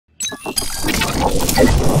Hey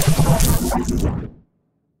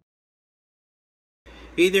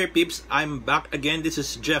there peeps, I'm back again. This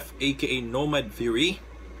is Jeff aka Nomad Fury.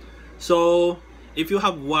 So if you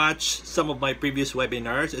have watched some of my previous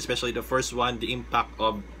webinars, especially the first one, the impact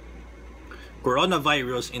of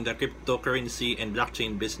coronavirus in the cryptocurrency and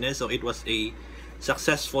blockchain business, so it was a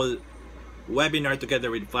successful webinar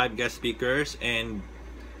together with 5 guest speakers, and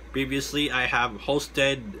previously I have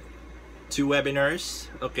hosted 2 webinars,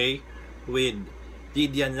 okay, with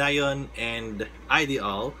Lydian Lion and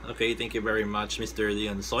Ideal. Okay, thank you very much, Mr.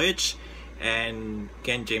 Leon Soich and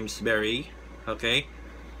Ken James Berry. Okay,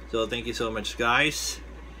 so thank you so much, guys.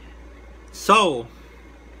 So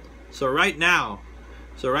right now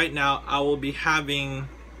I will be having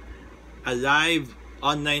a live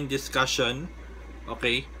online discussion.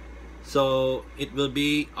 Okay, so it will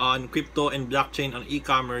be on crypto and blockchain on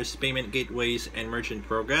e-commerce, payment gateways, and merchant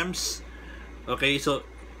programs. Okay, so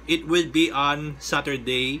it will be on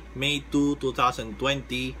Saturday, May 2,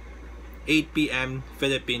 2020, 8 p.m.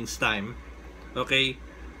 Philippines time. Okay,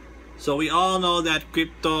 so we all know that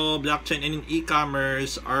crypto, blockchain, and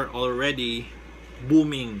e-commerce are already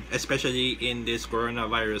booming, especially in this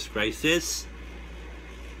coronavirus crisis.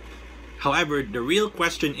 However, the real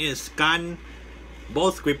question is, can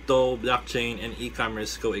both crypto, blockchain, and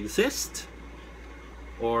e-commerce coexist?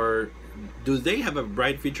 Or do they have a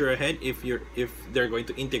bright future ahead if they're going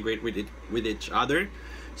to integrate with each other?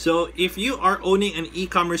 So if you are owning an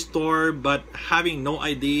e-commerce store but having no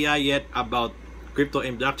idea yet about crypto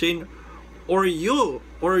and blockchain, or you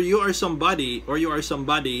are somebody who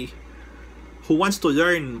wants to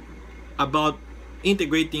learn about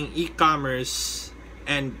integrating e-commerce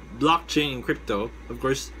and blockchain and crypto, of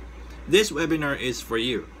course this webinar is for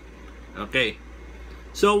you. Okay,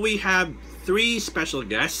 so we have 3 special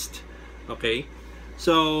guests. Okay,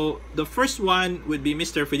 so the first one would be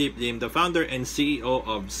Mr. Philip Lim, the founder and CEO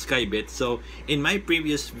of SKYBIT. So in my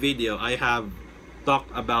previous video I have talked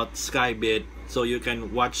about SKYBIT, so you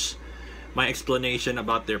can watch my explanation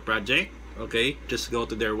about their project. Okay, just go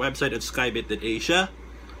to their website at SKYBIT.asia,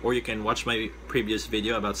 or you can watch my previous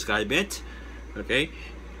video about SKYBIT. Okay,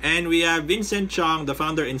 and we have Vincent Cheong, the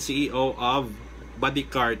founder and CEO of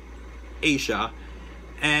Buddicart.asia,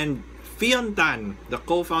 and Fione Tan, the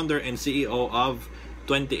co-founder and CEO of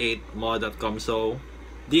 28mall.com. So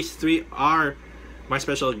these 3 are my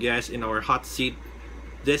special guests in our hot seat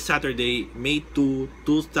this Saturday, May 2,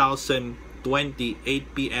 2020,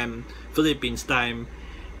 8 p.m. Philippines time.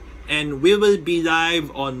 And we will be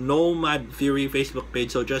live on Nomad Fury Facebook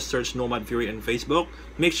page, so just search Nomad Fury on Facebook.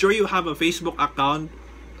 Make sure you have a Facebook account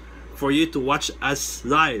for you to watch us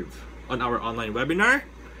live on our online webinar.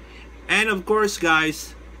 And of course,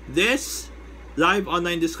 guys, this live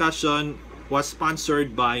online discussion was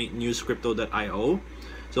sponsored by newscrypto.io.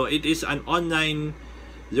 So it is an online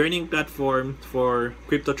learning platform for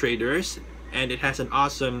crypto traders, and it has an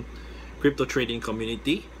awesome crypto trading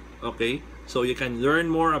community. Okay, so you can learn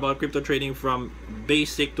more about crypto trading from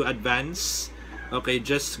basic to advanced. Okay,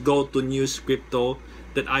 just go to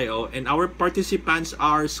newscrypto.io, and our participants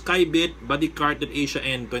are SKYBIT, Buddicart.asia,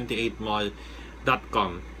 and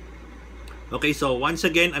 28mall.com. Okay, so once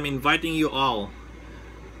again, I'm inviting you all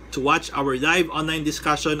to watch our live online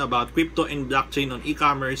discussion about crypto and blockchain on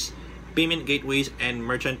e-commerce, payment gateways, and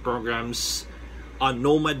merchant programs on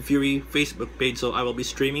Nomad Fury Facebook page. So I will be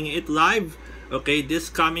streaming it live, okay, this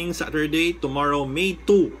coming Saturday, tomorrow, May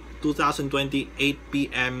 2, 2020, 8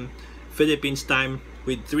 p.m. Philippines time,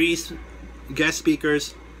 with 3 guest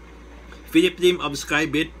speakers: Philip Lim of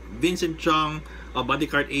SKYBIT, Vincent Cheong of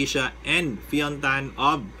Buddicart.asia, and Fione Tan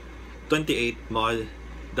of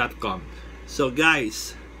 28mall.com. So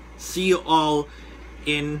guys, see you all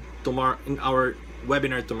in our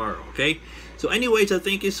webinar tomorrow. Okay, so anyways, so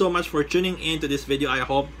thank you so much for tuning in to this video. I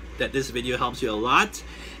hope that this video helps you a lot,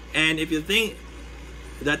 and if you think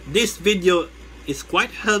that this video is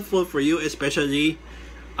quite helpful for you, especially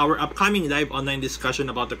our upcoming live online discussion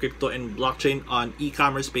about the crypto and blockchain on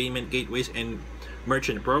e-commerce, payment gateways, and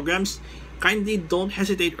merchant programs, kindly don't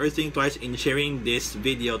hesitate or think twice in sharing this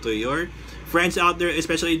video to your friends out there,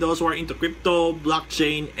 especially those who are into crypto,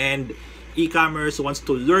 blockchain, and e-commerce, who wants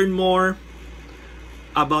to learn more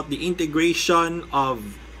about the integration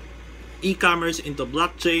of e-commerce into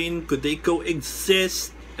blockchain, could they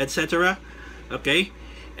coexist, etc. Okay,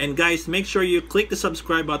 and guys, make sure you click the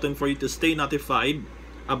subscribe button for you to stay notified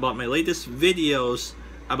about my latest videos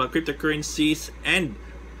about cryptocurrencies and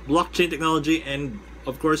blockchain technology, and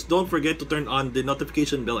of course don't forget to turn on the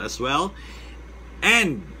notification bell as well.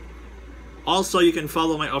 And Also, you can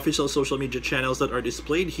follow my official social media channels that are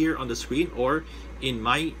displayed here on the screen or in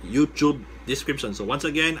my YouTube description. So once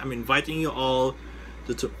again, I'm inviting you all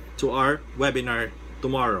to our webinar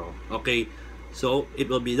tomorrow. Okay, so it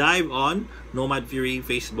will be live on Nomad Fury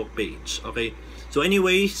Facebook page. Okay, so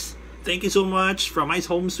anyways, thank you so much from my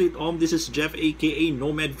home sweet home. This is Jeff, aka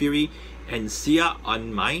Nomad Fury, and see ya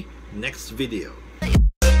on my next video.